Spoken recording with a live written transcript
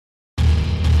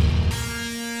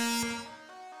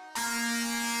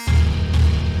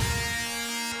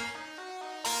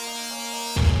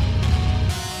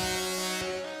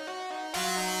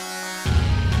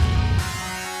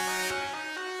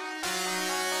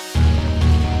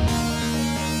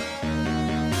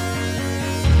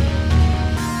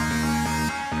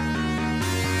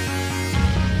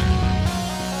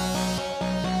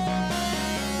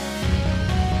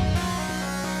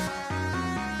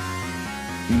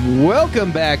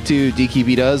Welcome back to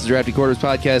DKB Does, the Drafty Quarters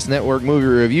Podcast Network movie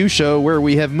review show, where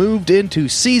we have moved into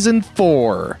Season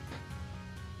 4.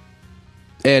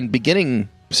 And beginning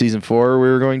Season 4,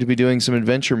 we're going to be doing some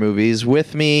adventure movies.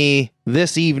 With me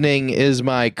this evening is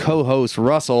my co-host,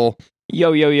 Russell.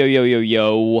 Yo, yo, yo, yo, yo,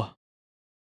 yo.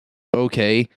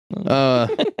 Okay.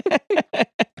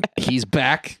 He's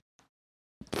back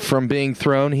from being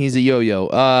thrown. He's a yo-yo.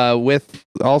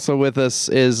 Also with us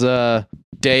is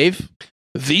Dave.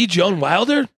 The Joan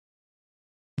Wilder?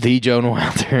 The Joan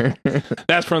Wilder.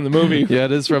 That's from the movie. Yeah,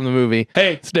 it is from the movie.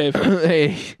 Hey, it's Dave.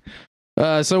 Hey.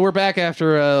 So we're back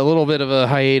after a little bit of a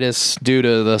hiatus due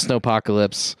to the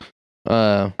snowpocalypse.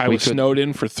 I was snowed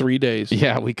in for 3 days.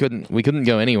 Yeah, we couldn't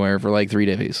go anywhere for like 3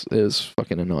 days. It was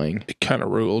fucking annoying. It kind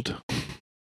of ruled.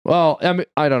 Well,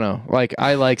 I don't know. Like,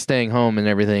 I like staying home and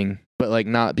everything, but like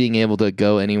not being able to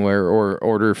go anywhere or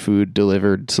order food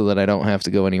delivered so that I don't have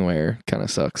to go anywhere kind of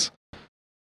sucks.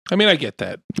 I mean, I get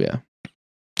that. Yeah.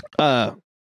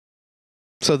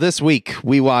 So this week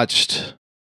we watched.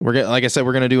 Like I said,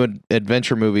 we're gonna do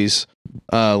adventure movies,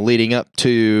 leading up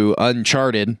to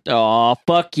Uncharted. Oh,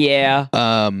 fuck yeah.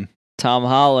 Tom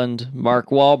Holland, Mark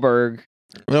Wahlberg.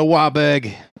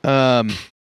 Wahlberg.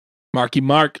 Marky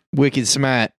Mark. Wicked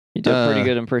Smart. You did a pretty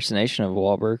good impersonation of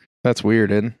Wahlberg. That's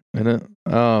weird, isn't it?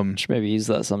 Should maybe use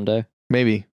that someday.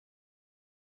 Maybe.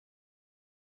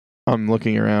 I'm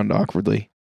looking around awkwardly.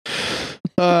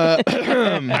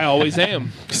 I always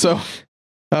am. So,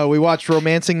 we watched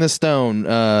Romancing the Stone,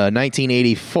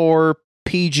 1984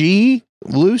 PG,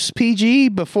 loose PG,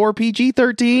 before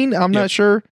PG-13. I'm not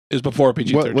sure. It was before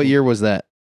PG-13. What year was that?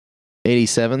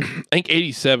 87? I think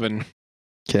 87.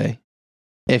 Okay.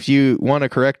 If you want to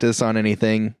correct us on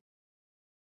anything,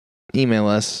 email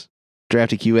us,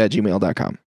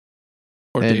 draftyq@gmail.com.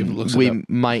 Or and Dave looks it we up.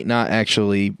 might not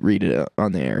actually read it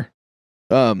on the air.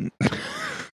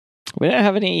 We didn't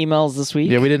have any emails this week.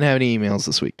 Yeah, we didn't have any emails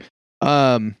this week.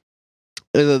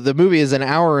 The movie is an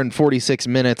hour and 46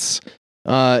 minutes.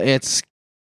 It's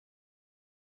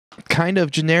kind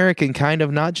of generic and kind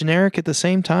of not generic at the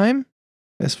same time.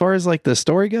 As far as like the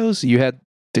story goes,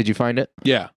 did you find it?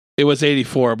 Yeah. It was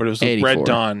 84, but it was 84. Red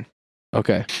Dawn.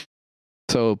 Okay.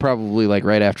 So probably like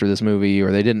right after this movie,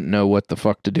 or they didn't know what the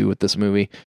fuck to do with this movie.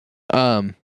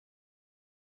 So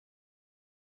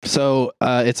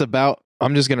it's about,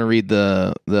 I'm just going to read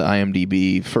the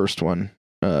IMDb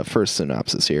first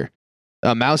synopsis here.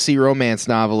 A mousy romance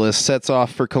novelist sets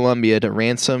off for Colombia to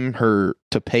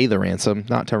pay the ransom,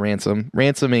 not to ransom.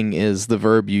 Ransoming is the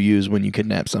verb you use when you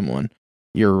kidnap someone.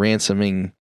 You're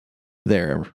ransoming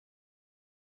them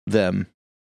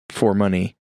for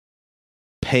money.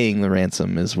 Paying the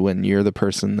ransom is when you're the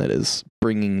person that is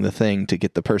bringing the thing to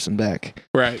get the person back.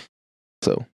 Right.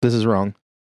 So this is wrong.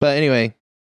 But anyway,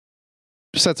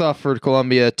 sets off for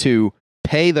Colombia to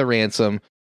pay the ransom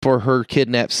for her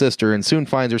kidnapped sister, and soon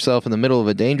finds herself in the middle of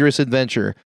a dangerous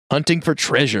adventure, hunting for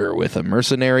treasure with a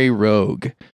mercenary rogue.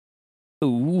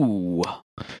 Ooh.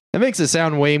 That makes it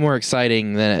sound way more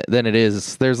exciting than it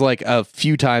is. There's like a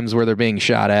few times where they're being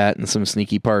shot at and some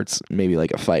sneaky parts, maybe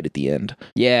like a fight at the end.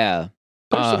 Yeah.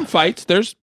 There's some fights.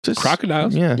 There's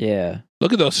crocodiles. Yeah. Yeah.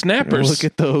 Look at those snappers. Look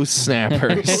at those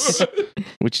snappers.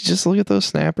 Would you just look at those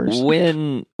snappers?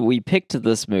 When we picked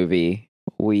this movie,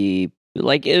 it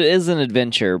is an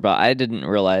adventure, but I didn't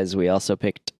realize we also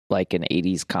picked like an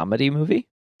 80s comedy movie.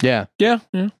 Yeah. Yeah.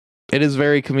 It is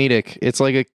very comedic. It's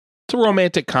a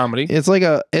romantic comedy. It's like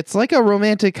a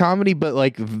romantic comedy, but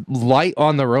like light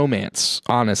on the romance,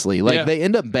 honestly. Like they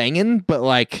end up banging, but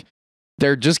like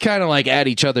they're just kind of like at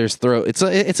each other's throat. It's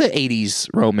an 80s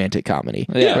romantic comedy.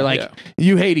 Yeah. Where like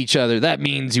you hate each other. That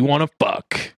means you want to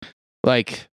fuck.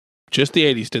 Like just the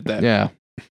 80s did that. Yeah.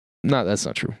 No, that's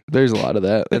not true. There's a lot of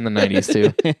that in the 90s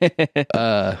too.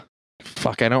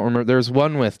 Fuck, I don't remember. There's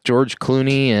one with George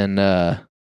Clooney and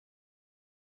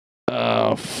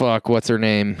oh fuck, what's her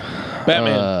name?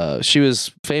 Batman. She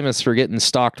was famous for getting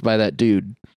stalked by that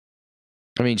dude.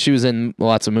 I mean, she was in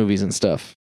lots of movies and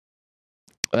stuff.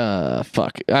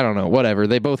 Fuck, I don't know. Whatever.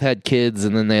 They both had kids,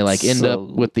 and then they like end up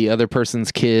with the other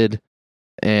person's kid,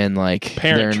 and like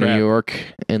they're in New York,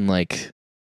 and like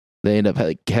they end up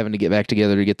having to get back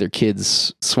together to get their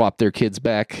kids, swap their kids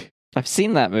back. I've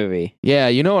seen that movie. Yeah,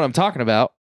 you know what I'm talking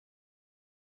about.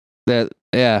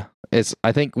 It's.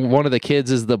 I think one of the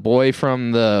kids is the boy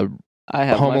from the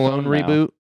Home Alone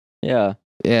reboot. Yeah.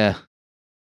 Yeah.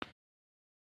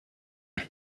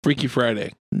 Freaky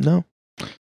Friday. No.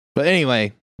 But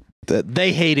anyway,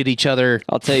 they hated each other.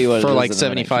 I'll tell you what. For like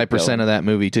 75% of that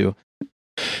movie too.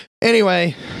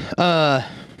 Anyway, I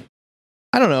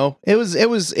don't know. It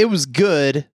was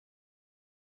good,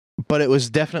 but it was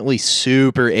definitely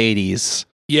super 80s.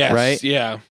 Yes. Right?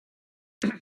 Yeah.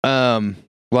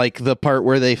 Like the part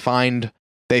where they find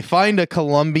a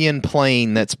Colombian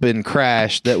plane that's been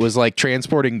crashed that was like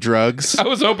transporting drugs, I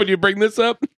was hoping you'd bring this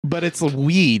up. but it's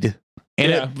weed, and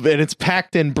Yeah. and it's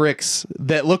packed in bricks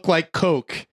that look like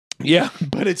coke, Yeah.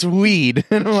 but it's weed.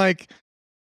 And I'm like,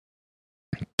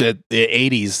 the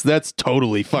 80s, that's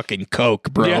totally fucking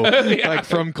coke, bro. Yeah. Like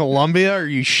from Colombia, are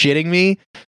you shitting me?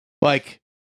 Like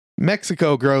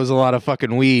Mexico grows a lot of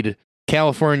fucking weed.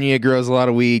 California grows a lot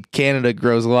of weed. Canada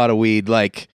grows a lot of weed.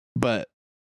 Like, but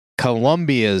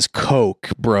Colombia's coke,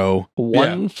 bro.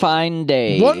 One fine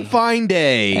day. One fine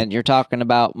day. And you're talking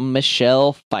about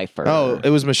Michelle Pfeiffer. Oh, it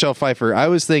was Michelle Pfeiffer. I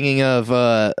was thinking of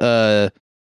the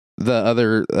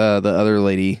other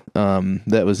lady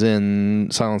that was in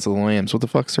Silence of the Lambs. What the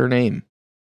fuck's her name?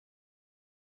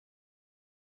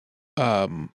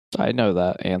 I know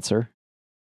that answer.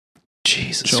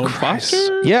 Jesus Joan Christ.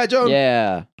 Foster? Yeah,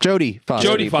 Yeah. Jodie Foster.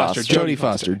 Jodie Foster. Jodie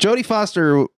Foster. Jodie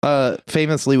Foster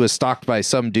famously was stalked by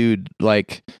some dude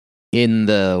like in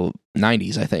the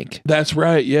 90s, I think. That's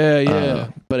right.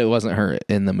 Yeah. But it wasn't her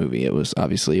in the movie. It was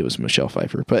Michelle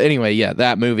Pfeiffer. But anyway, yeah,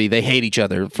 that movie, they hate each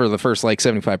other for the first like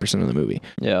 75% of the movie.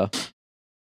 Yeah.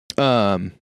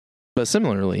 But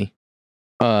similarly,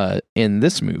 in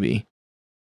this movie,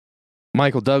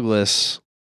 Michael Douglas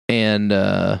and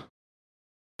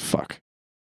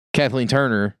Kathleen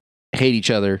Turner hate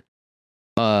each other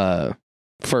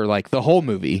for like the whole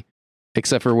movie,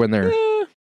 except for when they're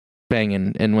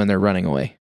banging and when they're running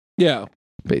away. Yeah.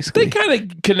 Basically, They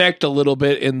kind of connect a little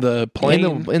bit in the plane.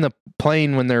 in the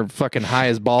plane when they're fucking high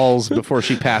as balls before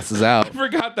she passes I out.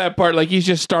 forgot that part. Like he's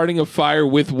just starting a fire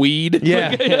with weed.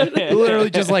 Yeah, literally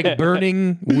just like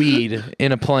burning weed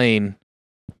in a plane,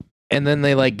 and then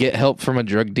they like get help from a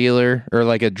drug dealer or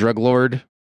like a drug lord,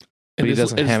 but he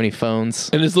doesn't have any phones.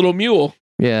 And his little mule.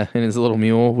 Yeah, and his little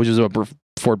mule, which is a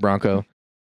Ford Bronco,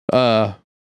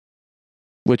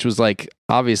 which was like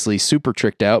obviously super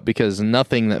tricked out because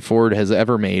nothing that Ford has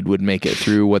ever made would make it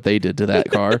through what they did to that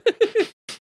car.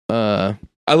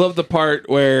 I love the part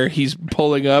where he's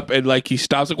pulling up and like he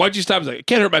stops. Like, why'd you stop? He's like, I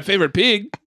can't hurt my favorite pig.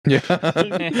 Yeah,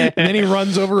 and then he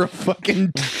runs over a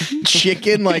fucking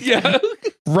chicken. Like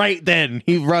right then,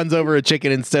 he runs over a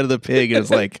chicken instead of the pig, and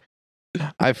it's like,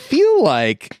 I feel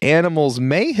like animals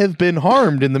may have been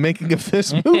harmed in the making of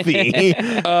this movie.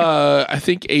 I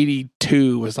think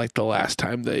 82 was like the last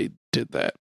time they did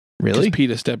that. Really?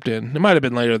 PETA stepped in. It might have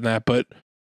been later than that, but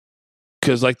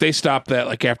because like they stopped that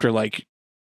like after like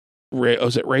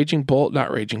was it Raging Bull?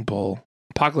 Not Raging Bull.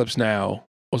 Apocalypse Now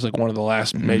was like one of the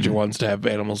last major ones to have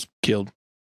animals killed.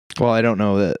 Well, I don't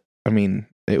know that. I mean,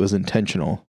 it was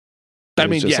intentional. I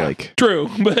mean, just yeah, like true,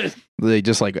 but they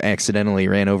just like accidentally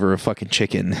ran over a fucking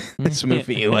chicken in this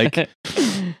movie. Like,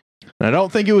 I don't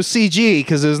think it was CG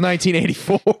because it was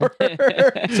 1984.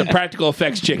 it's a practical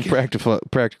effects chicken.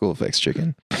 Practical effects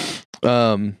chicken.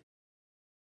 But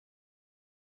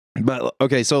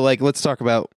okay, so like let's talk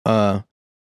about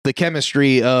the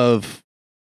chemistry of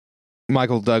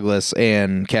Michael Douglas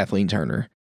and Kathleen Turner,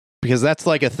 because that's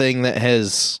like a thing that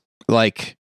has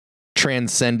like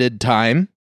transcended time,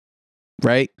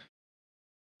 right?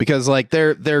 Because like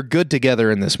they're good together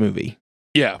in this movie.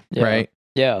 Yeah. Right?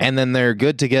 Yeah. And then they're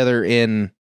good together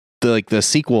in the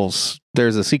sequels.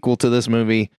 There's a sequel to this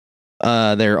movie.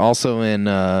 They're also in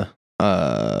The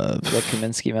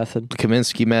Kominsky Method.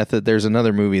 Kominsky Method. There's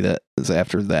another movie that is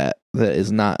after that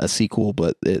is not a sequel,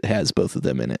 but it has both of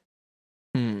them in it.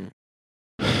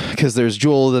 Because there's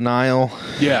Jewel of the Nile.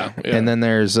 Yeah. And then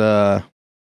there's another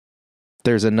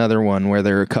one where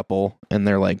they're a couple and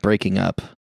they're like breaking up.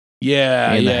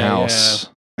 Yeah. In the house.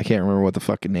 I can't remember what the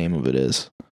fucking name of it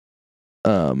is.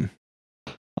 I'll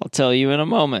tell you in a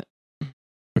moment.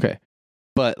 Okay.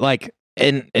 But like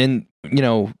and you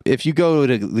know, if you go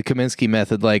to the Kominsky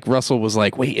Method, like Russell was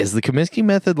like, wait, is the Kominsky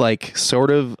Method like sort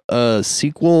of a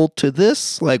sequel to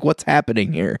this? Like what's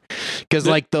happening here? Because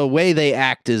like the way they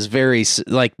act is very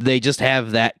like they just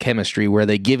have that chemistry where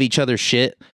they give each other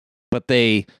shit, but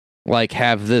they like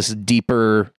have this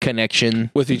deeper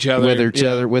connection with each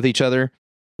other. With each other.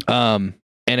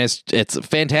 And it's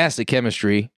fantastic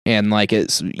chemistry, and like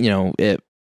it's, you know, it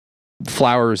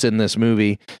flowers in this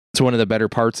movie. It's one of the better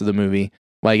parts of the movie.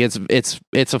 Like it's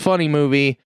a funny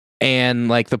movie, and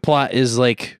like the plot is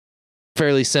like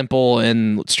fairly simple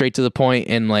and straight to the point,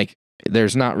 and like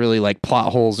there's not really like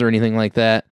plot holes or anything like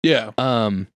that. Yeah.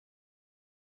 And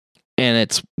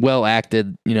it's well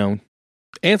acted, you know.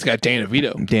 And it's got Danny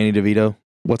DeVito.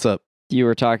 What's up? You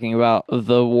were talking about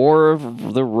The War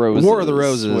of the Roses. War of the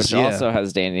Roses, which also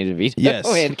has Danny DeVito yes.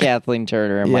 and Kathleen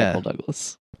Turner and Michael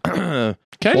Douglas.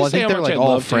 Can I Well, I just say think how they're much like I all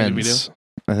love Danny friends. DeVito?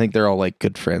 I think they're all like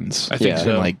good friends. I think Yeah. so.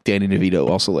 And like Danny DeVito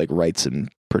also like writes and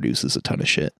produces a ton of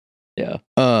shit. Yeah.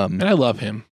 And I love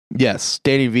him. Yes,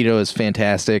 Danny DeVito is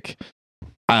fantastic.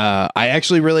 I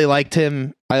actually really liked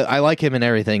him. I like him in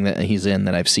everything that he's in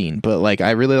that I've seen, but like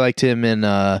I really liked him in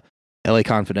LA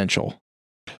Confidential,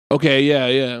 Okay,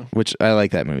 yeah. which I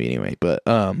like that movie anyway. But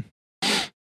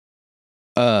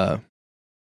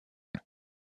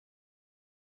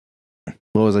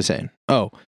what was I saying?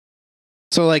 Oh,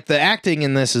 so like the acting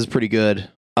in this is pretty good.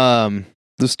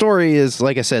 The story is,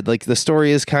 like I said, like the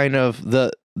story is kind of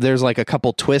there's like a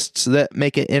couple twists that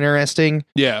make it interesting,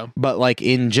 Yeah. but like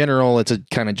in general, it's a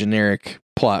kind of generic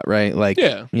plot, right? Like,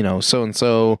 Yeah. you know, so and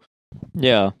so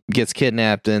Yeah. gets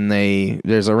kidnapped and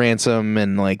there's a ransom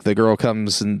and like the girl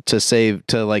comes and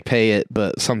to like pay it,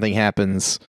 but something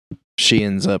happens. She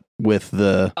ends up with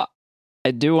the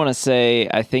I do want to say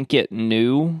I think it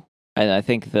knew, and I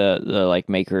think the like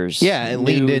makers it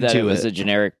leaned knew that into it was it. a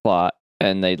generic plot,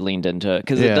 and they leaned into it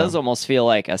because Yeah. it does almost feel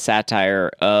like a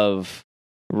satire of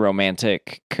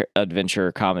romantic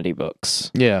adventure comedy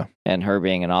books, yeah. and her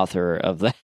being an author of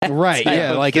that. Right, type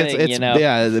yeah, of like thing, it's you know?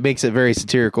 yeah, it makes it very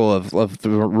satirical of the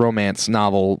romance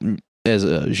novel as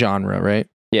a genre, right?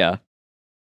 Yeah.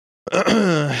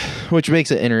 Which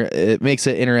makes it makes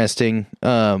it interesting.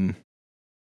 And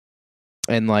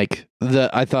like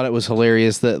I thought it was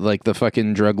hilarious that like the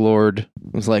fucking drug lord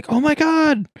was like, "Oh my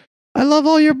god, I love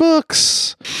all your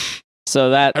books."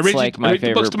 So that's I read like I my read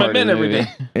the books favorite to my part of men the every movie.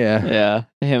 day. Yeah.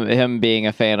 Yeah, him being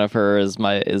a fan of her is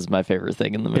my favorite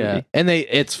thing in the movie. Yeah, and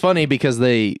it's funny because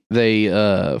they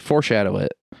foreshadow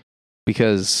it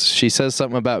because she says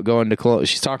something about going to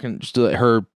she's talking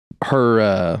to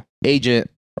her agent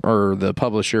or the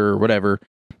publisher or whatever,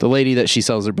 the lady that she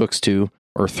sells her books to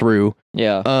or through,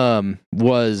 Yeah.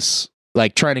 was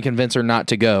like trying to convince her not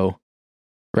to go,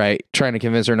 right? Trying to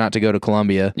convince her not to go to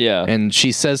Colombia, Yeah. and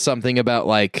she says something about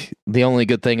like the only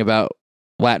good thing about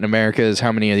Latin America is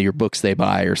how many of your books they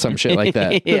buy or some shit like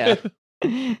that. Yeah.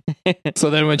 So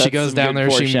then when she That's goes some down good there,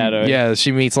 foreshadowing.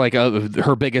 she meets like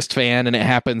her biggest fan, and it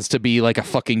happens to be like a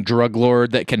fucking drug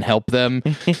lord that can help them.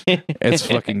 It's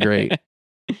fucking great.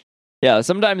 Yeah,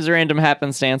 sometimes random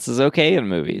happenstance is okay in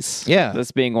movies. Yeah.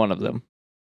 This being one of them.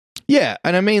 Yeah,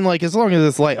 and I mean like as long as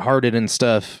it's lighthearted and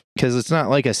stuff, because it's not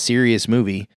like a serious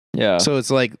movie, Yeah. so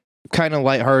it's like kind of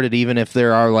lighthearted even if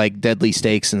there are like deadly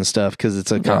stakes and stuff because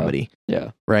it's a comedy,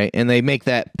 Yeah. right? And they make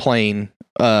that plain,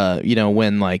 you know,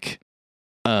 when like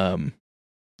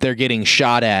they're getting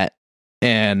shot at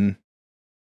and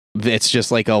it's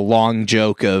just like a long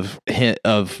joke of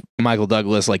Michael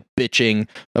Douglas like bitching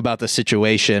about the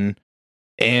situation,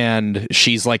 and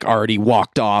she's like already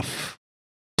walked off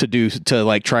to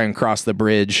like try and cross the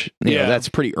bridge. You know, that's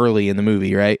pretty early in the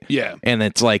movie, right? Yeah. And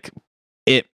it's like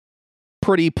it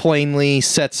pretty plainly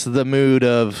sets the mood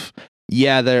of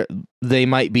they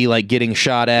might be like getting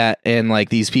shot at and like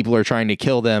these people are trying to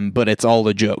kill them, but it's all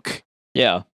a joke,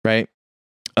 Yeah. right?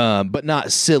 But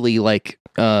not silly like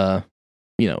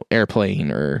you know,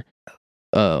 Airplane or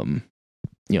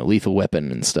you know, Lethal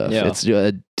Weapon and stuff. Yeah. It's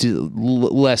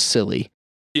less silly,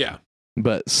 Yeah.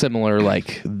 but similar.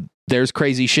 Like there's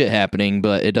crazy shit happening,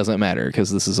 but it doesn't matter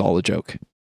because this is all a joke.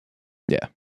 Yeah,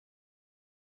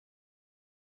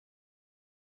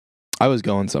 I was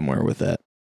going somewhere with that.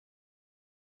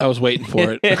 I was waiting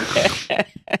for it.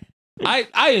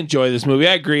 I enjoy this movie.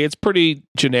 I agree. It's pretty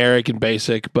generic and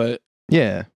basic, but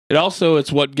Yeah,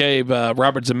 it's what gave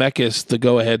Robert Zemeckis the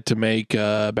go ahead to make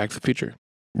Back to the Future.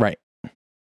 right.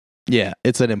 Yeah,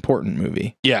 it's an important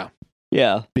movie Yeah.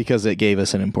 Yeah. because it gave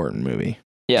us an important movie.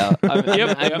 Yeah.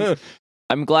 Yep.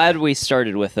 I'm glad we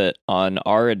started with it on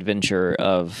our adventure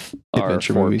of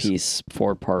Adventure our movies.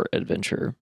 4-part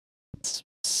adventure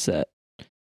set.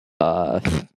 Are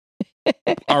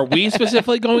we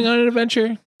specifically going on an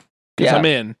adventure? Because Yeah. I'm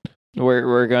in.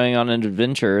 We're going on an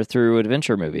adventure through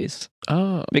adventure movies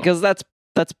Oh. because that's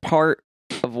part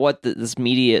of what this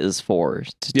media is for,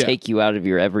 to Yeah. take you out of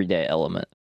your everyday element,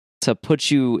 to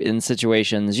put you in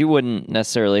situations you wouldn't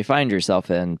necessarily find yourself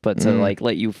in, but to like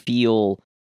let you feel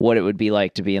what it would be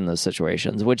like to be in those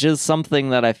situations, which is something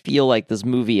that I feel like this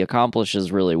movie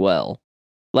accomplishes really well.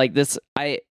 Like this,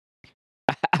 I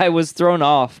was thrown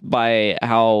off by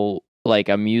how like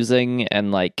amusing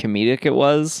and like comedic it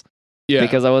was. Yeah.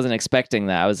 Because I wasn't expecting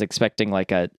that. I was expecting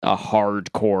like a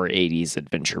hardcore 80s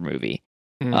adventure movie.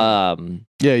 Mm.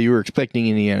 Yeah, you were expecting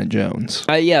Indiana Jones.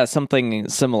 Yeah, something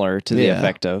similar to the Yeah.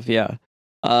 effect of, yeah.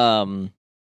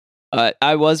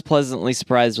 I was pleasantly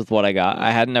surprised with what I got.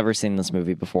 I had never seen this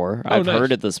movie before. Oh, I've nice.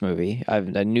 heard of this movie. I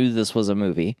knew this was a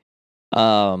movie.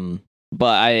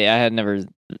 but I had never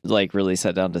like really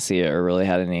sat down to see it or really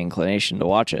had any inclination to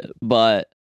watch it. But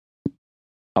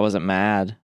I wasn't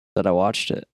mad that I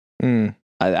watched it.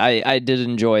 I did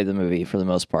enjoy the movie for the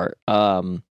most part.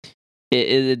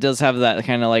 It does have that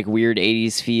kind of like weird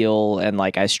 80s feel, and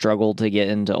like I struggle to get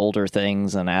into older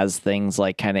things, and as things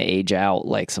like kind of age out,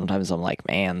 like sometimes I'm like,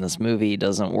 man, this movie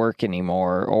doesn't work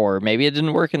anymore, or maybe it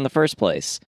didn't work in the first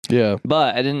place. Yeah.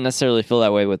 But I didn't necessarily feel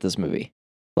that way with this movie.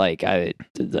 Like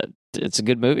it's a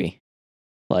good movie.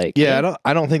 Like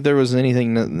I don't think there was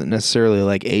anything that necessarily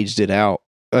like aged it out.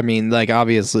 I mean, like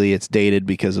obviously it's dated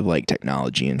because of like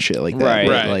technology and shit like that. Right.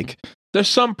 But, Right. like There's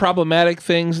some problematic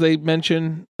things they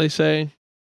mention. They say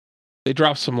they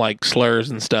drop some like slurs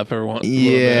and stuff every once.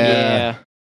 Yeah.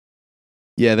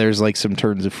 Yeah, there's like some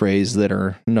turns of phrase that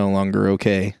are no longer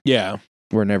okay. Yeah.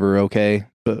 We're never okay,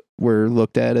 but we're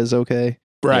looked at as okay.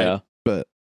 Right. Yeah. But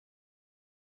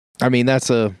I mean, that's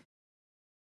a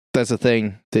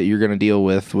thing that you're gonna deal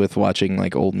with watching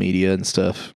like old media and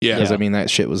stuff. Yeah. Because I mean, that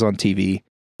shit was on TV.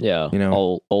 Yeah. You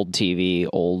know? old TV,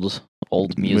 old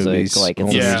music. Movies, Like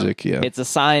old Yeah. music. Yeah. it's a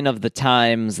sign of the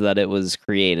times that it was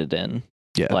created in.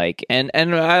 Yeah. Like, and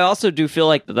I also do feel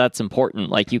like that's important.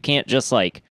 Like, you can't just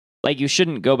like you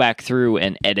shouldn't go back through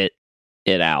and edit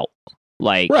it out.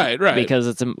 Like, Right. because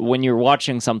it's when you're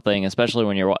watching something, especially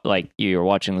when you're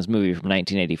watching this movie from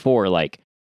 1984, like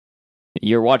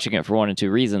you're watching it for one of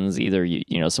two reasons: either you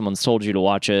know someone's told you to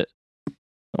watch it,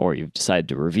 or you've decided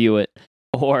to review it,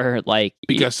 or like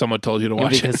because someone told you to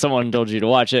watch because it. someone told you to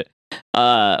watch it,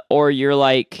 or you're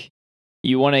like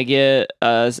you want to get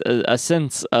a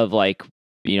sense of like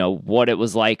you know what it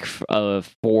was like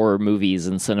for movies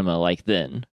and cinema like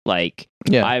then. Like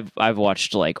Yeah. I've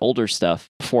watched like older stuff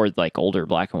before, like older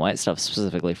black and white stuff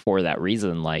specifically for that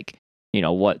reason. Like you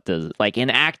know what the like in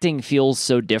acting feels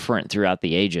so different throughout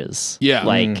the ages. Yeah.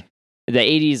 Like the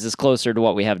 80s is closer to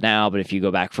what we have now, but if you go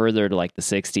back further to like the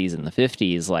 60s and the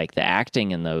 50s, like the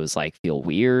acting in those like feel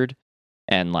weird,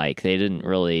 and like they didn't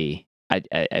really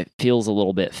it feels a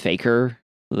little bit faker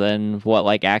than what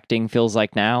like acting feels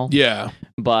like now. Yeah.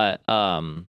 But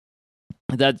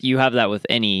that you have that with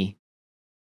any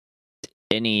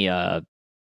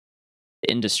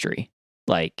industry,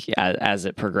 like as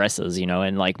it progresses, you know,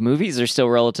 and like movies are still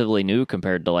relatively new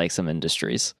compared to like some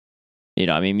industries. You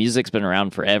know, I mean, music's been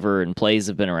around forever and plays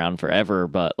have been around forever,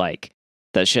 but like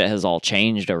that shit has all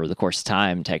changed over the course of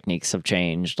time. Techniques have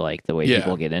changed, like the way Yeah.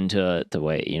 people get into it, the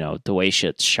way, you know, the way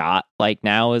shit's shot like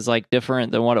now is like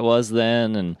different than what it was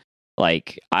then. And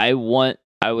like I would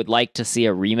like to see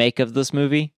a remake of this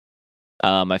movie.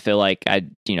 I feel like I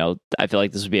feel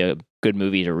like this would be a good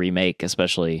movie to remake,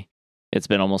 especially it's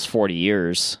been almost 40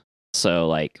 years. So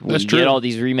like we That's get true. all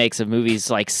these remakes of movies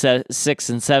like 6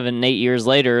 and 7 and 8 years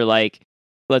later, like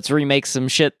let's remake some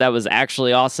shit that was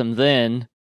actually awesome then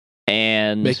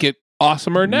and Make it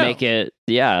awesomer now. make it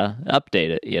update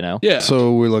it, you know. Yeah.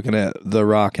 So we're looking at The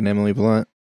Rock and Emily Blunt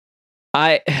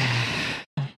I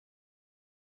and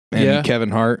Yeah. Kevin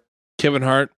Hart. Kevin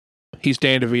Hart. He's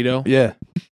Dan DeVito. Yeah.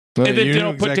 Well, And then you they knew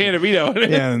don't put exactly- Dan DeVito in it.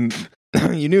 Yeah,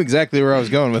 and you knew exactly where I was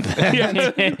going with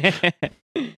that.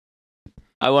 Yeah.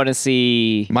 I want to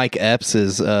see Mike Epps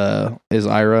is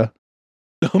Ira.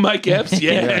 Oh, Mike Epps.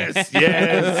 Yes.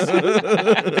 Yes.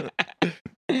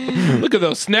 Look at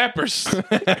those snappers.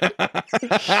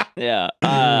 yeah.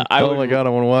 Oh my god, I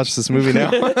want to watch this movie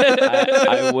now.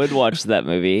 I would watch that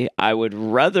movie. I would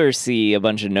rather see a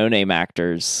bunch of no-name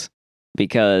actors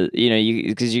because you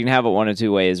can have it one of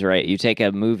two ways, right? You take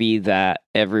a movie that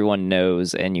everyone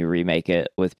knows and you remake it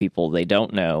with people they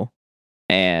don't know,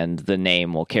 and the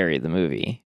name will carry the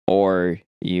movie, or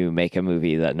you make a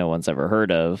movie that no one's ever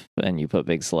heard of and you put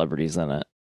big celebrities in it,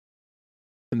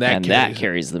 And that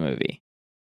carries the movie.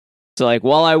 So, like,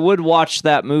 while I would watch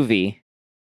that movie,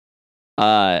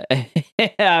 I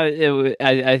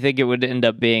think it would end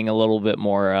up being a little bit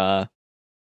more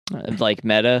like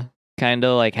meta, kind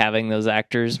of like having those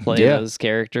actors play those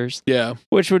characters, Yeah.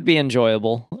 which would be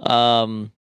enjoyable.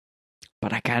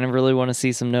 But I kind of really want to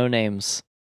see some no names,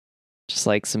 just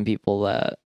like some people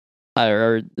that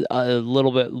are a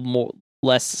little bit more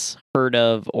less heard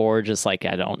of, or just like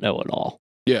I don't know at all.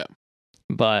 Yeah.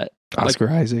 But Oscar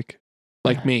Isaac.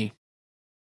 Like me.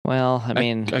 well, I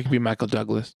mean, I could be Michael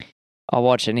Douglas. I'll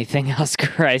watch anything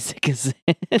Oscar Isaac is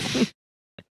in.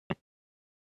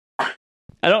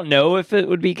 I don't know if it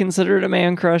would be considered a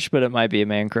man crush, but it might be a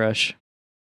man crush.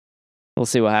 We'll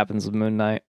see what happens with Moon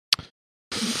Knight.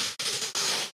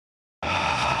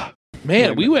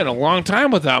 Man, we went a long time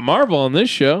without Marvel on this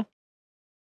show.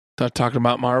 Start talking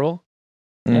about Marvel.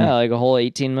 Mm. Yeah, like a whole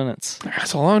 18 minutes.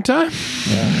 That's a long time.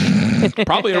 Yeah.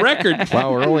 Probably a record.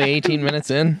 Wow, we're only 18 minutes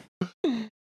in.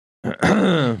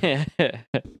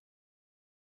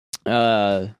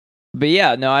 But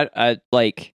yeah, no, I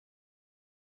like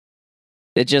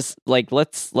it. Just like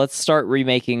let's start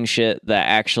remaking shit that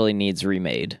actually needs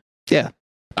remade.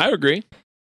 I agree.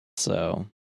 So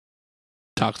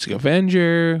Toxic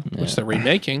Avenger, which Yeah. they're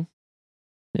remaking.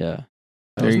 yeah,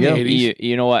 That was There you in go. the 80s.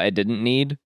 you know what I didn't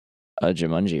need? A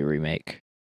Jumanji remake.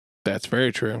 That's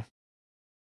very true.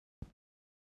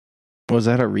 Was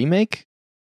that a remake?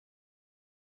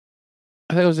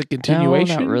 I think it was a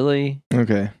continuation. No, not really.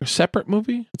 Okay. A separate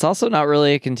movie. It's also not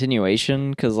really a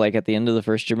continuation because, like, at the end of the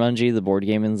first Jumanji, the board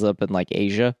game ends up in like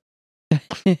Asia.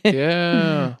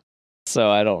 Yeah. So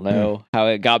I don't know how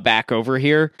it got back over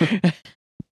here.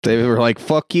 They were like,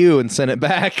 fuck you, and sent it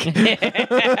back.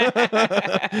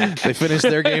 They finished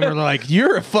their game and they're like,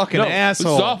 you're a fucking No,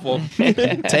 asshole. It's awful.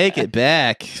 Take it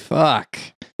back. Fuck.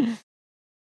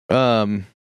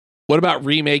 What about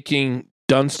remaking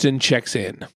Dunstan Checks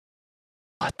In?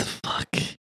 What the fuck?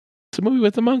 It's a movie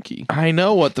with a monkey. I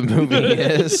know what the movie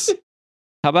is.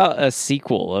 How about a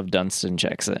sequel of Dunstan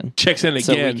Checks In? Checks in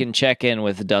So again. we can check in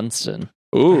with Dunstan.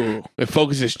 Ooh. It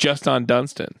focuses just on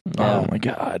Dunstan. Oh my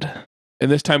god. And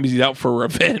this time he's out for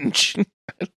revenge.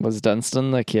 I Was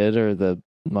Dunstan the kid or the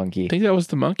monkey? think that was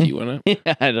the monkey, wasn't it?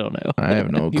 I don't know. I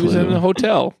have no He was in a clue.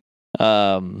 hotel.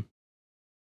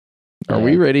 Are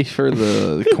we ready for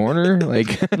the corner?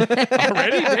 Like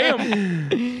Already?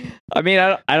 Damn. I mean,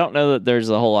 I don't know that there's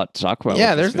a whole lot to talk about. yeah,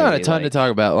 with there's this not a movie. ton to Like,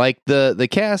 talk about. Like the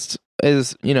cast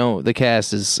is, the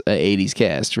cast is a 80s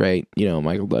cast, right?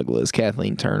 Michael Douglas,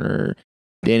 Kathleen Turner,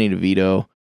 Danny DeVito.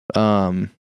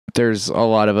 There's a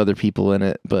lot of other people in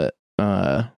it, but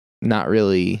not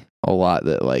really a lot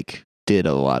that like did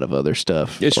a lot of other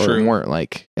stuff. It's or true. weren't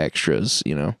like extras,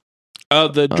 The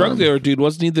drug Um, dealer dude,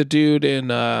 wasn't he the dude in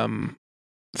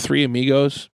Three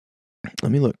Amigos?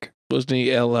 Let me look. Wasn't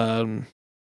he El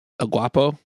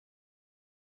Guapo?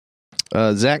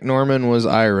 Zach Norman was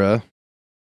Ira,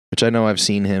 which I know I've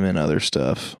seen him in other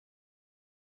stuff.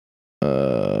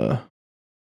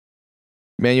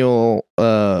 Manuel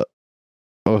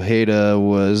Ojeda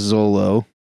was Zolo.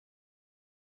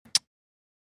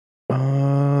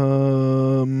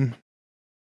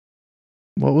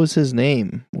 What was his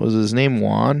name? Was his name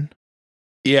Juan?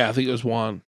 Yeah, I think it was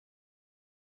Juan.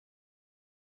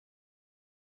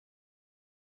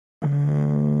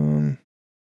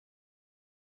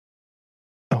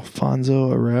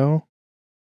 Alfonso Arau?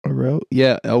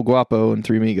 Yeah, El Guapo and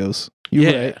Three Amigos.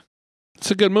 You're right.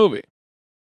 It's a good movie.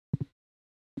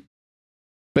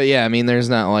 But yeah, I mean, there's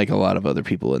not like a lot of other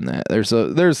people in that. There's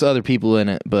other people in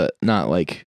it, but not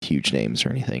like huge names or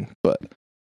anything. But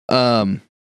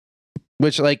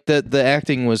which like the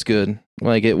acting was good.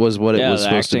 Like it was what it was the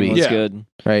supposed to acting be, was Yeah. good.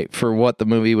 right? For what the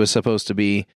movie was supposed to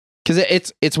be, because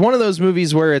it's one of those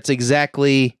movies where it's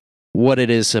exactly what it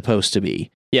is supposed to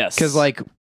be. Yes, Because like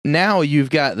now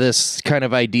you've got this kind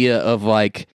of idea of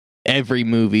like every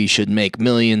movie should make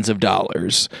millions of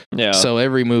dollars. yeah, So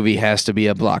every movie has to be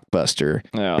a blockbuster,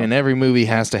 yeah, and every movie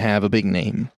has to have a big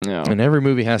name, yeah, and every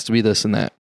movie has to be this and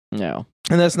that. yeah,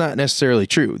 And that's not necessarily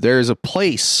true. There's a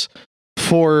place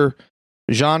for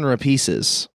genre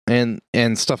pieces and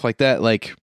stuff like that.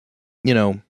 Like,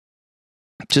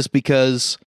 just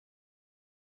because,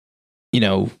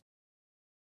 an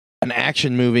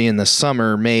action movie in the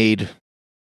summer made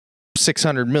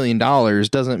 $600 million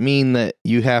doesn't mean that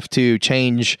you have to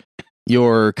change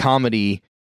your comedy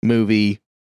movie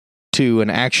to an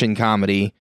action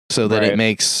comedy so that Right. it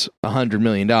makes $100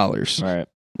 million. right,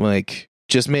 Like,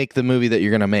 just make the movie that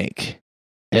you're gonna make.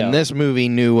 Yeah. And this movie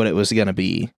knew what it was gonna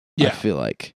be. I Yeah. feel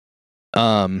like.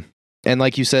 And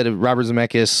like you said, Robert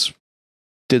Zemeckis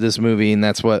did this movie, and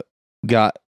that's what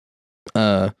got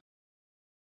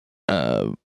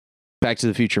Back to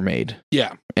the Future made.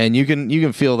 Yeah. And you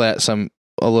can feel that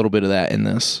a little bit of that in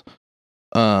this.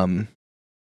 And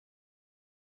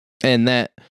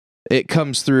that it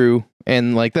comes through,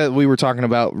 and like that we were talking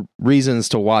about reasons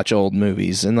to watch old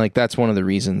movies, and like that's one of the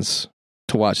reasons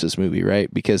to watch this movie,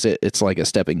 right? Because it's like a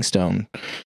stepping stone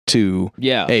to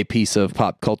yeah, a piece of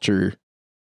pop culture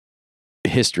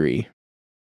history.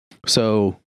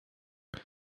 So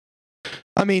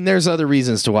I mean, there's other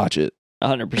reasons to watch it.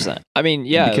 100%. I mean,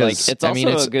 yeah, because, like it's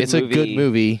also it's a good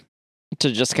movie.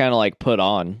 to just kind of like put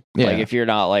on. Yeah. Like if you're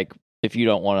not like if you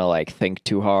don't want to like think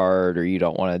too hard or you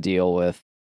don't want to deal with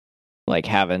like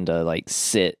having to like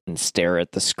sit and stare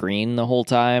at the screen the whole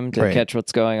time to Right. catch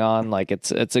what's going on, like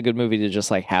it's a good movie to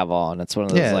just like have on. It's one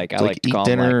of those Yeah, like I like to eat call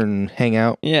 'em, dinner like, and hang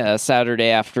out. yeah,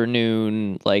 Saturday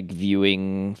afternoon like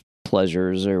viewing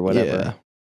pleasures or whatever. Yeah.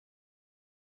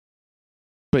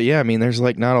 But yeah, I mean, there's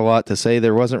like not a lot to say.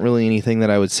 There wasn't really anything that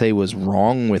I would say was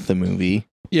wrong with the movie.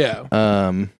 Yeah.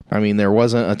 I mean, there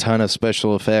wasn't a ton of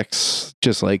special effects,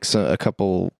 just like a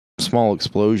couple small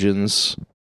explosions.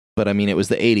 But I mean, it was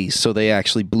the 80s, so they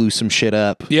actually blew some shit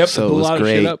up. Yep. So blew it was a lot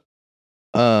great. Of shit up.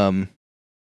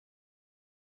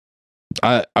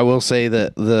 I will say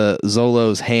that the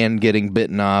Zolo's hand getting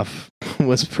bitten off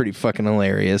was pretty fucking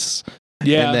hilarious.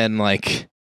 Yeah. And then like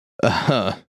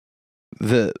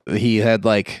he had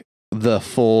like the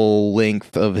full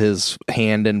length of his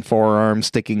hand and forearm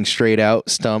sticking straight out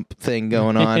stump thing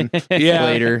going on Yeah.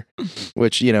 later,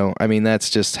 which, you know, I mean, that's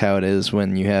just how it is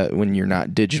when you're not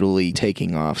digitally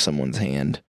taking off someone's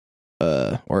hand,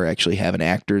 or actually have an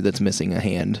actor that's missing a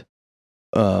hand.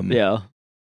 Yeah.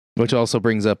 Which also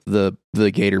brings up the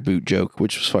gator boot joke,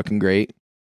 which was fucking great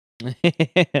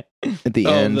at the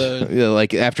end. Yeah,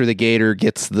 like after the gator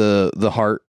gets the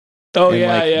heart. Oh, and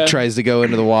yeah, like yeah. tries to go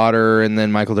into the water, and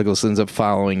then Michael Douglas ends up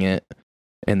following it.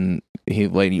 And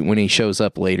when he shows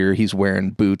up later, he's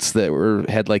wearing boots that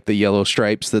had like the yellow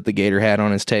stripes that the gator had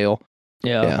on his tail.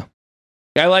 Yeah.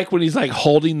 I like when he's like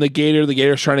holding the gator. The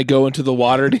gator's trying to go into the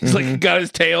water, and he's like got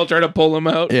his tail trying to pull him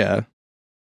out. Yeah.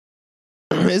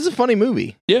 It's a funny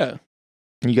movie. Yeah.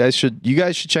 You guys should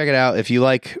check it out if you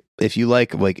like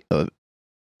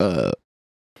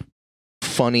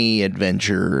funny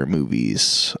adventure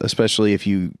movies, especially if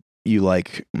you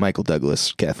like Michael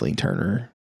Douglas, Kathleen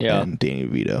Turner, and Danny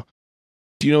DeVito.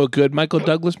 Do you know a good Michael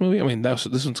Douglas movie? I mean, this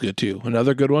one's good too.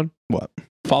 Another good one? What?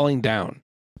 Falling Down.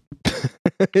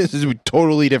 This is a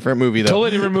totally different movie, though.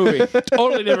 Totally different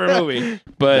movie.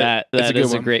 But that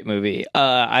is a great movie.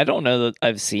 I don't know that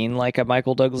I've seen like a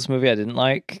Michael Douglas movie I didn't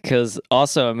like, because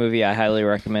also a movie I highly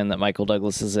recommend that Michael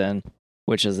Douglas is in,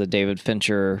 which is a David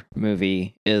Fincher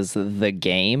movie, is The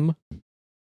Game.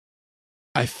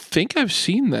 I think I've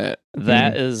seen that.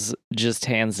 That is just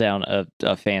hands down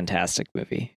a fantastic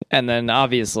movie. And then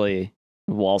obviously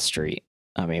Wall Street.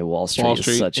 I mean, Wall Street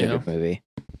is such a good movie.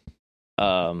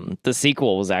 The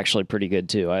sequel was actually pretty good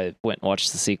too. I went and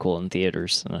watched the sequel in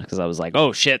theaters because I was like,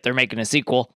 oh shit, they're making a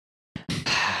sequel.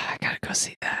 I gotta go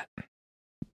see that.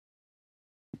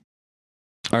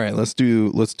 All right, let's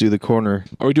do the corner.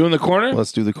 Are we doing the corner?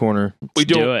 Let's do the corner. We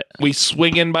do it. We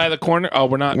swing in by the corner. Oh,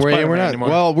 we're not. We're not anymore.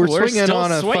 Well, we're swinging still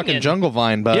on a swinging. fucking jungle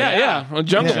vine, but Yeah. A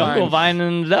jungle Jungle vine. Vine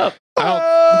ended up.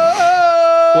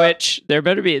 Which there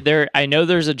better be there. I know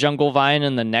there's a Jungle Vine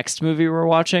in the next movie we're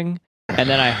watching, and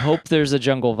then I hope there's a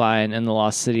Jungle Vine in The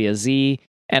Lost City of Z,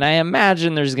 and I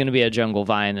imagine there's going to be a Jungle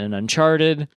Vine in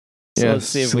Uncharted. So let's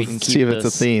see if we can keep it's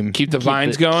a theme. Keep the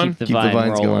vines going. Keep the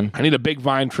vines going. I need a big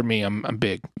vine for me. I'm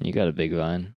big. You got a big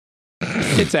vine.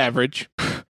 It's average.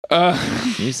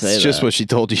 You say It's just what she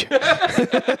told you.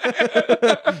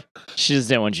 She just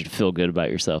didn't want you to feel good about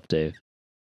yourself, Dave.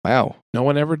 Wow. No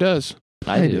one ever does.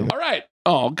 I do. All right.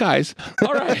 Oh, guys.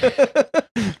 All right.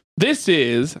 This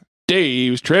is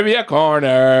Dave's Trivia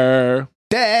Corner.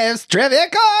 Dave's Trivia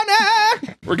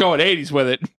Corner. We're going 80s with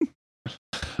it.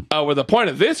 Where the point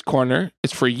of this corner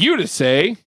is for you to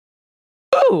say,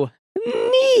 Oh,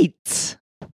 neat.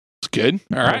 it's good.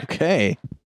 All right. Okay.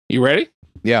 You ready?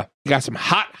 Yeah. Got some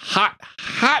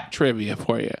hot trivia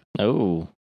for you. Oh.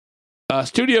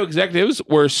 Studio executives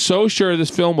were so sure this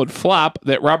film would flop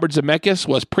that Robert Zemeckis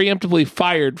was preemptively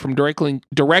fired from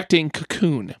directing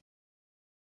Cocoon.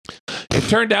 It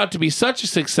turned out to be such a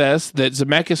success that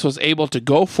Zemeckis was able to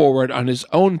go forward on his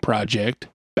own project,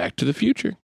 Back to the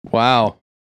Future. Wow.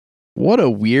 What a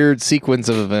weird sequence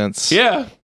of events. Yeah.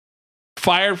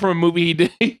 Fired from a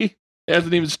movie he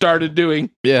hasn't even started doing.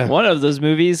 Yeah. One of those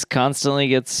movies constantly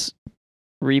gets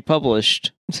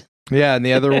republished. Yeah, and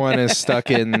the other one is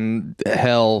stuck in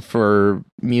hell for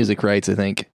music rights, I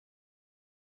think.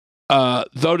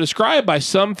 Though described by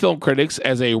some film critics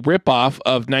as a ripoff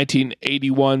of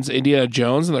 1981's Indiana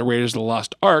Jones and the Raiders of the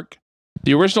Lost Ark,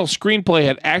 the original screenplay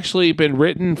had actually been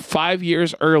written 5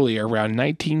 years earlier, around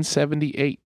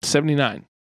 1979.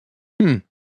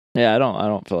 Yeah, I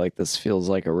don't feel like this feels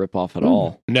like a ripoff at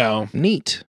all. No.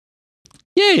 Neat.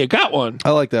 Yeah, you got one.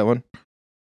 I like that one.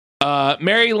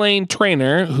 Mary Lane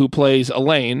Trainor, who plays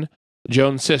Elaine,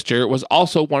 Jones' sister, was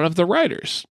also one of the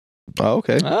writers. Oh,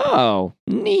 okay. Oh,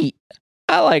 neat.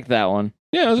 I like that one.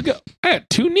 Yeah, it was good. I had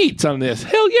 2 neats on this.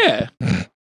 Hell yeah. Hell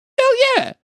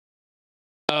yeah.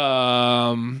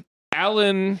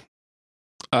 Alan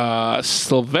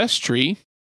Silvestri,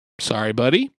 sorry,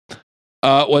 buddy,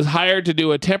 was hired to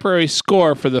do a temporary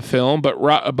score for the film,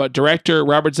 but director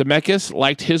Robert Zemeckis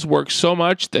liked his work so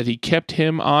much that he kept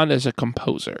him on as a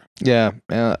composer. Yeah.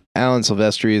 Alan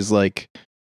Silvestri is like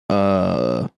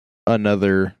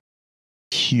another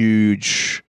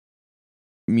huge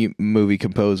movie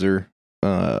composer.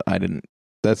 I didn't.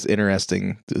 That's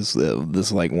interesting. This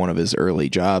is like one of his early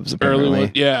jobs. Apparently. Early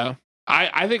one, yeah.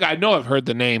 I think I know I've heard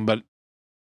the name, but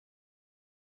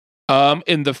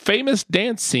in the famous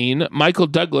dance scene, Michael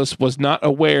Douglas was not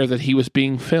aware that he was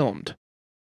being filmed.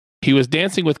 He was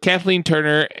dancing with Kathleen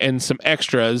Turner and some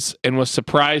extras and was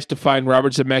surprised to find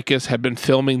Robert Zemeckis had been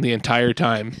filming the entire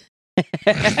time.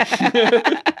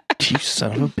 You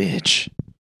son of a bitch.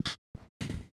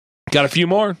 Got a few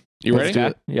more. You ready? Let's do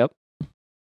it. Yep.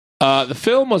 The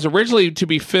film was originally to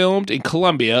be filmed in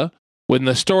Colombia where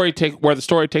the story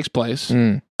takes place.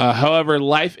 However,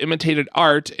 life imitated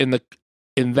art in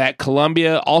that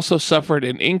Colombia also suffered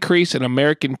an increase in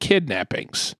American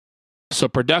kidnappings. So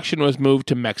production was moved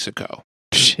to Mexico.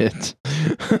 Shit.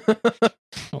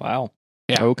 Wow.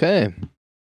 Yeah. Okay.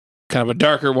 Kind of a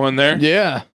darker one there.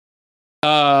 Yeah.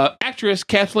 Actress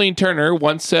Kathleen Turner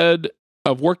once said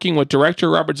of working with director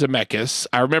Robert Zemeckis,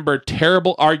 I remember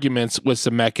terrible arguments with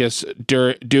Zemeckis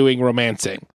doing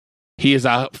romancing. He is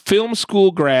a film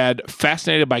school grad,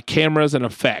 fascinated by cameras and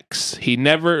effects. I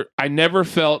never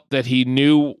felt that he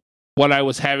knew what I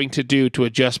was having to do to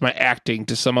adjust my acting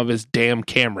to some of his damn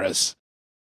cameras.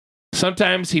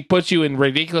 Sometimes he puts you in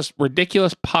ridiculous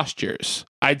postures.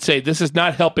 I'd say, this is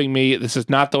not helping me. This is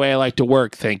not the way I like to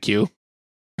work. Thank you.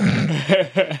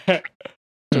 So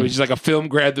he's just like a film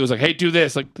grad that was like, hey, do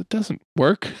this. Like, that doesn't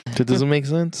work. That doesn't make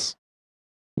sense.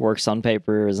 Works on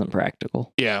paper isn't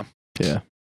practical. Yeah. Yeah.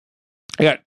 I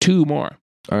got two more.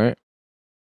 All right.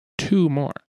 Two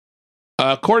more.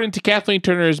 According to Kathleen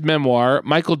Turner's memoir,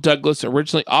 Michael Douglas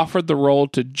originally offered the role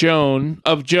to Joan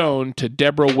to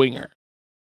Deborah Winger.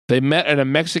 They met at a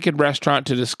Mexican restaurant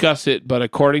to discuss it, but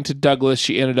according to Douglas,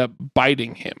 she ended up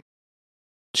biting him.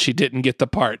 She didn't get the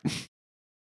part.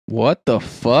 What the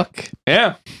fuck?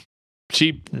 Yeah.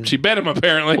 She bet him,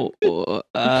 apparently.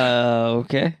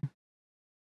 Okay.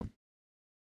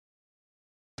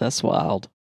 That's wild.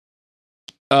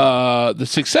 The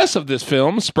success of this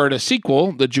film spurred a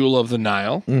sequel, The Jewel of the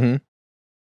Nile,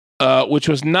 which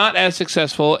was not as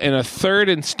successful, in a third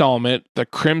installment, The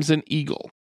Crimson Eagle.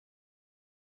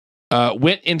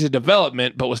 Went into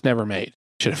development, but was never made.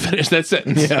 Should have finished that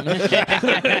sentence.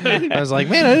 Yeah. I was like,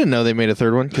 man, I didn't know they made a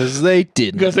third one, because they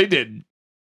didn't. Because they did.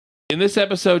 In this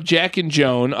episode, Jack and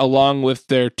Joan, along with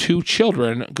their 2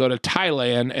 children, go to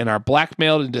Thailand and are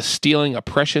blackmailed into stealing a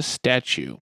precious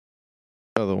statue.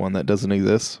 Oh, the one that doesn't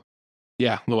exist?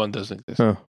 Yeah, the one doesn't exist.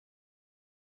 Huh.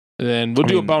 And then we'll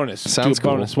do a bonus. Sounds do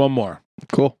a bonus. One more.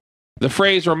 Cool. The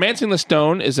phrase romancing the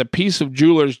stone is a piece of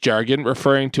jeweler's jargon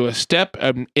referring to a step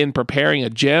in preparing a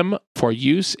gem for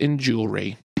use in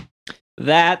jewelry.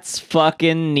 That's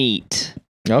fucking neat.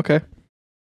 Okay.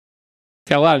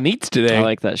 Got a lot of neats today. I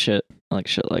like that shit. I like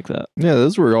shit like that. Yeah,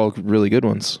 those were all really good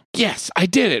ones. Yes, I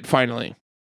did it finally.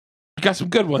 I got some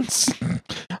good ones.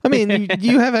 I mean,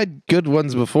 you have had good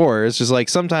ones before. It's just like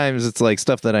sometimes it's like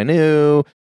stuff that I knew.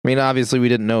 I mean, obviously we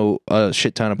didn't know a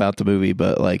shit ton about the movie,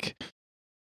 but like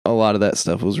a lot of that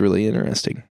stuff was really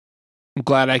interesting. I'm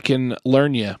glad I can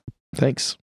learn you.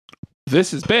 Thanks.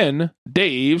 This has been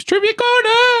Dave's Trivia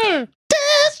Corner.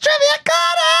 Dave's Trivia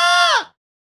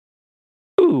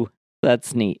Corner. Ooh,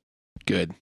 that's neat.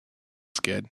 Good. It's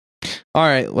good. All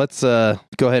right, let's go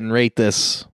ahead and rate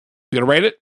this. You gonna rate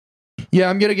it? Yeah,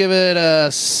 I'm gonna give it a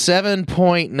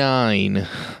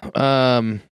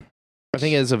 7.9. I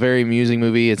think it's a very amusing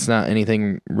movie. It's not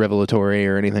anything revelatory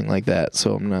or anything like that,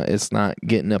 so it's not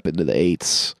getting up into the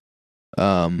 8s.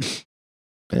 And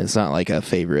it's not like a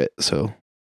favorite, so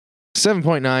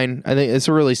 7.9. I think it's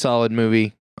a really solid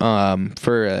movie.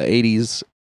 For a 80s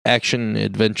action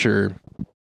adventure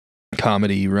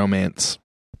comedy romance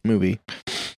movie.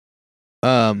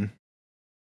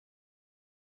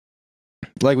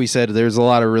 Like we said, there's a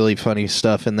lot of really funny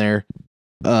stuff in there.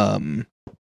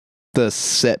 The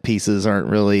set pieces aren't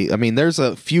really... I mean, there's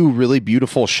a few really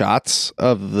beautiful shots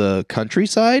of the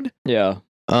countryside. Yeah.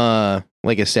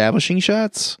 Like establishing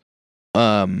shots.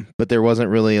 But there wasn't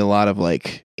really a lot of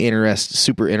like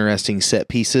super interesting set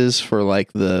pieces for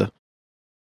like the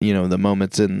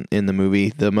moments in the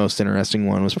movie. The most interesting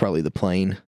one was probably the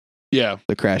plane. Yeah.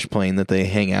 The crash plane that they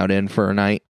hang out in for a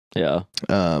night. Yeah.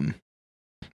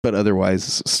 But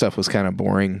otherwise stuff was kind of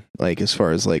boring, like as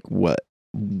far as like what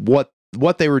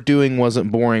they were doing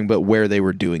wasn't boring, but where they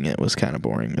were doing it was kind of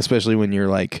boring, especially when you're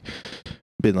like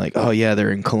been like, oh yeah,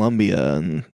 they're in Colombia,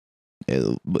 and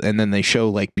then they show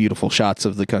like beautiful shots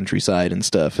of the countryside and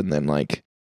stuff, and then like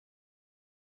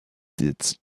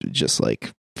it's just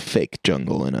like fake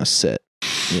jungle in a set,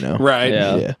 Right.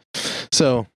 Yeah.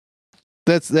 So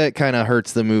that kind of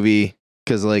hurts the movie,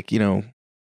 because like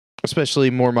especially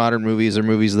more modern movies or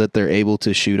movies that they're able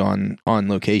to shoot on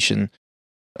location,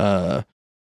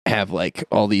 have like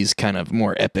all these kind of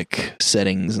more epic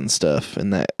settings and stuff,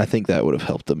 and that I think that would have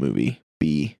helped the movie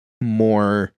be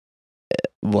more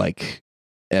like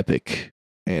epic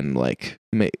and like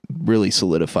really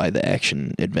solidify the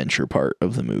action adventure part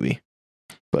of the movie.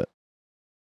 But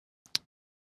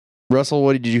Russell,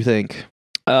 what did you think?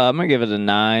 I'm gonna give it a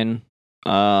 9.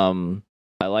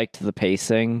 I liked the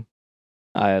pacing.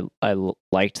 I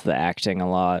liked the acting a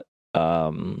lot.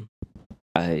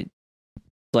 I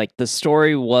like the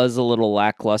story was a little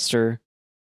lackluster,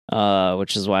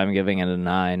 which is why I'm giving it a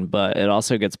 9. But it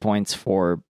also gets points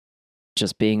for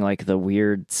just being like the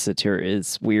weird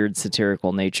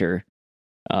satirical nature.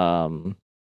 I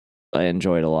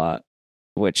enjoyed a lot,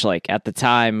 which like at the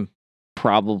time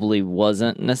probably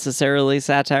wasn't necessarily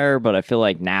satire, but I feel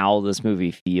like now this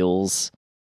movie feels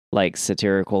like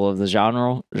satirical of the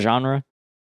genre.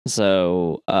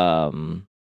 So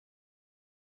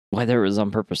whether it was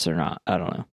on purpose or not, I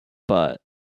don't know. But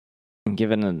I'm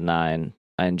giving it a 9.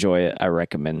 I enjoy it. I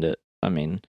recommend it. I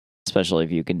mean, especially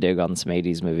if you can dig on some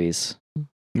 80s movies.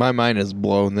 My mind is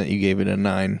blown that you gave it a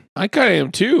 9. I kind of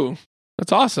am too.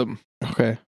 That's awesome.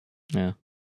 Okay. Yeah.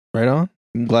 Right on.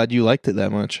 I'm glad you liked it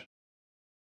that much.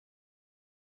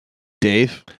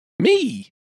 Dave?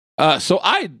 Me. So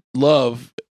I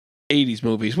love 80s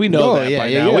movies. We know that by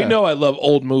now. Yeah. We know I love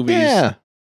old movies. Yeah.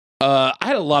 I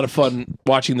had a lot of fun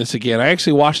watching this again. I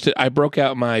actually watched it. I broke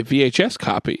out my VHS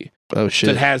copy Oh, shit.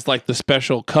 that has like the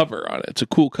special cover on it. It's a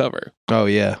cool cover Oh,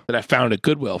 yeah. that I found at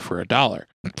Goodwill for $1.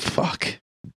 Fuck.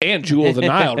 And Jewel of the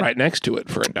Nile right next to it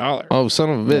for $1. Oh, son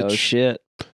of a bitch. Oh shit.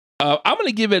 I'm going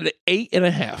to give it an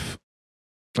 8.5.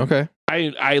 Okay.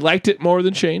 I liked it more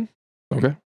than Shane.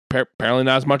 Okay. Apparently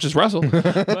not as much as Russell.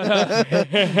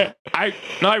 But,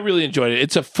 I really enjoyed it.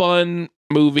 It's a fun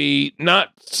movie, not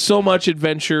so much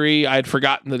adventure-y. I had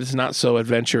forgotten that it's not so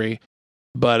adventure-y,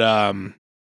 but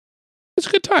it's a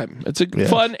good time. It's a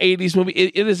fun 80s movie.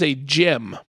 It is a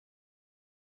gem.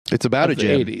 It's about a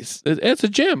gem. 80s. It's a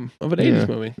gem of an 80s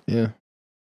movie. Yeah.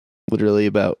 Literally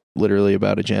about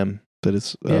a gem that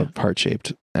is a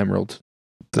heart-shaped emerald.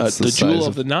 The jewel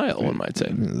of the Nile, one might say.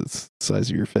 It's the size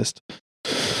of your fist.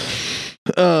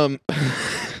 All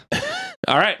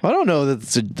right. I don't know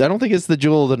that I don't think it's the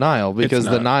jewel of the Nile because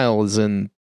the Nile is in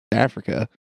Africa.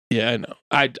 Yeah, I know.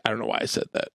 I don't know why I said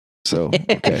that. So,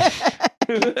 okay.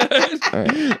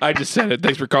 Right. I just said it.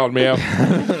 Thanks for calling me out.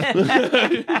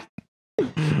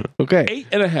 Okay.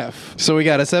 8.5. So we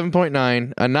got a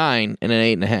 7.9, a 9, and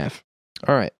an 8.5.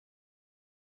 All right.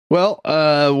 Well,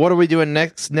 what are we doing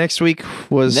next? Next week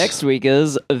is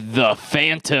The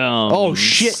Phantom. Oh,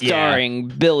 shit, starring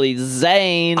Billy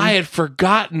Zane. I had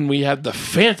forgotten we had The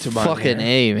Phantom on Fucking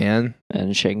here. A, man.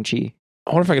 And Shang-Chi.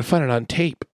 I wonder if I can find it on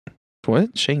tape.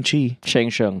 What? Shang-Chi.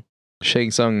 Shang-Tsung.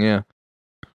 Shang Tsung, yeah.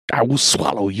 I will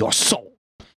swallow your soul.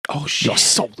 Oh, shit. Your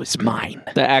soul is mine.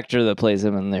 The actor that plays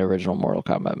him in the original Mortal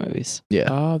Kombat movies. Yeah.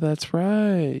 Oh, that's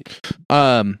right.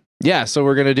 Yeah, so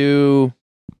we're going to do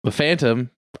The Phantom.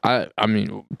 I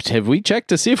mean, have we checked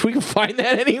to see if we can find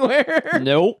that anywhere?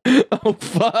 Nope. Oh,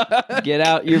 fuck. Get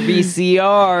out your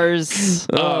VCRs.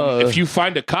 If you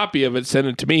find a copy of it, send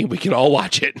it to me. We can all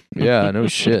watch it. Yeah, no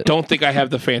shit. Don't think I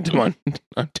have The Phantom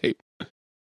on tape.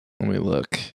 Let me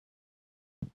look.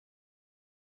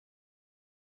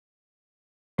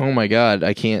 Oh my god,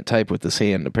 I can't type with this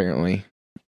hand, apparently.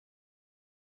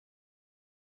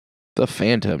 The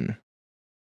Phantom.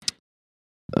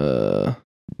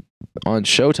 On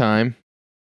Showtime.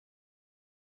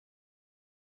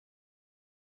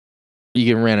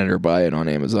 You can rent it or buy it on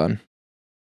Amazon.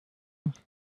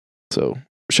 So,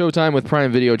 Showtime with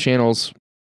Prime Video channels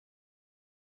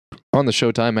on the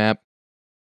Showtime app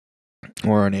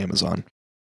or on Amazon.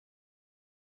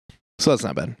 So that's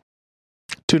not bad.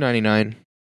 $2.99.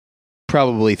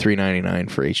 Probably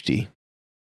 $3.99 for HD.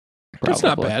 That's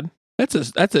not bad.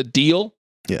 That's a deal.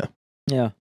 Yeah.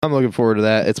 I'm looking forward to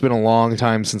that. It's been a long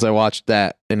time since I watched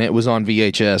that, and it was on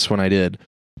VHS when I did.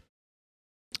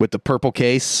 With the purple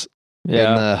case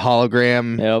and the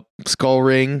hologram skull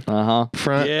ring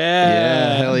front.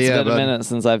 Yeah. Hell It's yeah, been a minute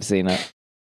since I've seen it,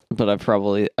 but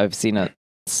I've seen it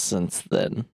since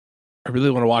then. I really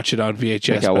want to watch it on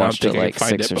VHS. I think I watched it like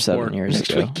 6 or 7 years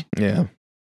ago. Yeah.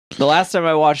 The last time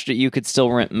I watched it, you could still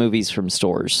rent movies from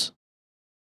stores.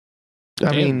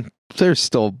 I mean, there's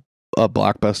still a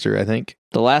Blockbuster, I think.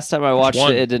 The last time I watched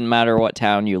it, it didn't matter what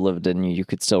town you lived in, you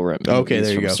could still rent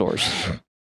movies from stores.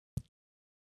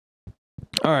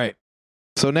 All right.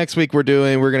 So next week we're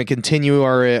going to continue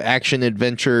our action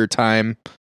adventure time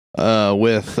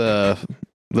with The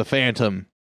Phantom.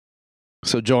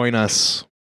 So join us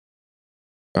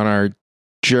on our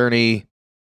journey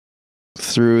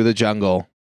through the jungle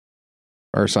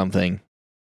or something.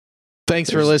 Thanks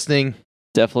for listening.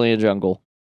 Definitely a jungle.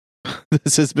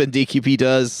 This has been DQP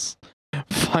Does.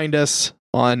 Find us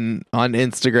on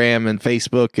Instagram and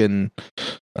Facebook, and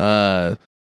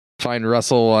find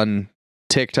Russell on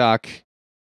TikTok.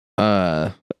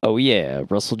 Oh yeah,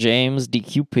 Russell James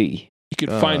DQP. You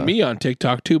can find me on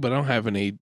TikTok too, but I don't have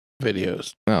any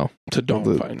videos. Oh, so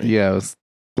don't find me. Yeah,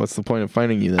 what's the point of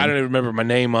finding you then? I don't even remember my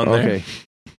name on there.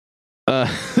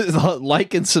 Okay.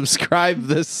 Like and subscribe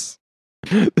this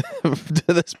to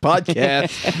this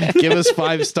podcast. Give us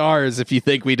 5 stars if you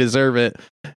think we deserve it.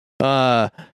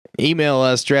 Email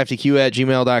us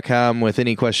draftyq@gmail.com with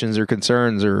any questions or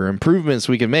concerns or improvements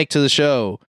we can make to the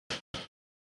show.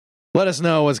 Let us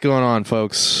know what's going on,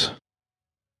 folks.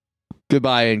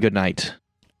 Goodbye and good night.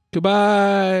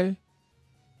 Goodbye.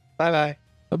 Bye-bye.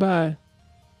 Bye-bye.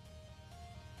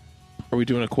 Are we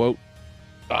doing a quote?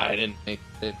 I didn't make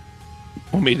it.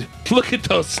 Want me to look at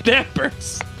those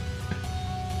snappers?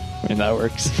 I mean, that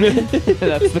works.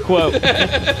 That's the quote.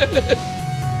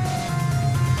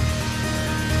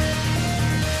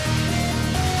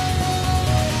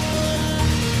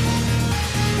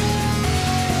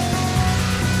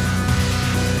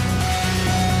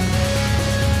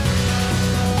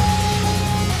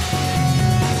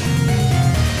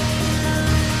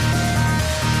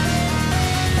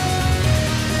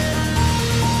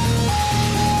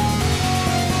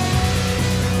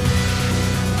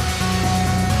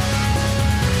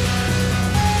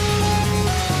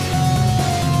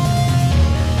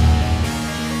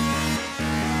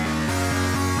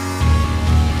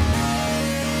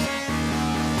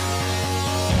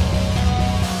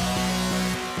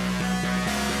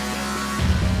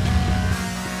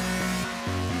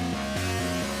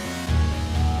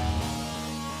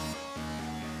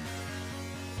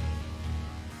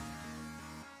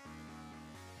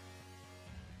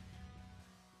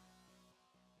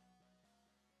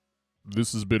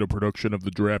 This has been a production of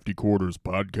the Drafty Quarters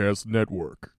Podcast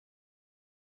Network.